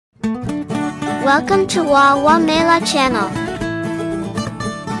Welcome to WAWAMELA channel.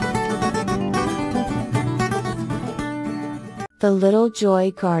 The Little Joy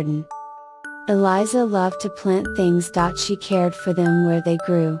Garden. Eliza loved to plant things. She cared for them where they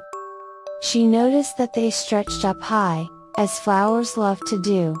grew. She noticed that they stretched up high, as flowers love to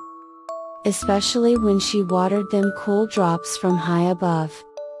do. Especially when she watered them cool drops from high above.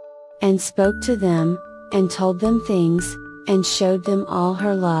 And spoke to them, and told them things, and showed them all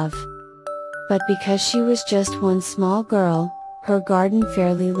her love. But because she was just one small girl, her garden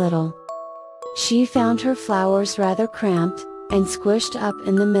fairly little, she found her flowers rather cramped, and squished up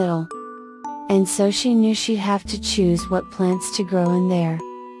in the middle. And so she knew she'd have to choose what plants to grow in there.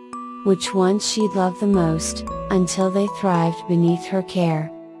 Which ones she'd love the most, until they thrived beneath her care.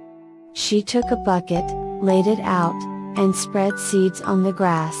 She took a bucket, laid it out, and spread seeds on the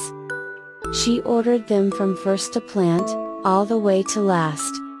grass. She ordered them from first to plant, all the way to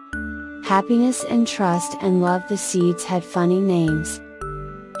last. Happiness and trust and love, the seeds had funny names.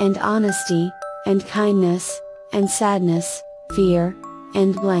 And honesty, and kindness, and sadness, fear,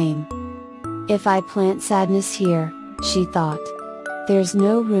 and blame. If I plant sadness here, she thought, there's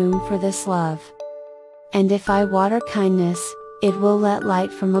no room for this love. And if I water kindness, it will let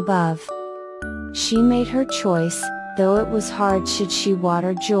light from above. She made her choice, though it was hard. Should she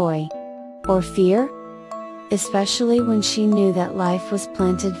water joy or fear? Especially when she knew that life was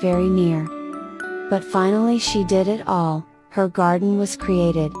planted very near. But finally she did it all, her garden was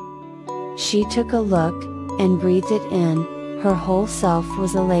created. She took a look, and breathed it in, her whole self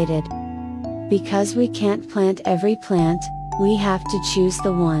was elated. Because we can't plant every plant, we have to choose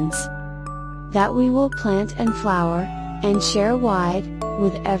the ones that we will plant and flower, and share wide,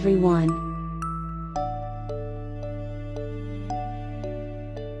 with everyone.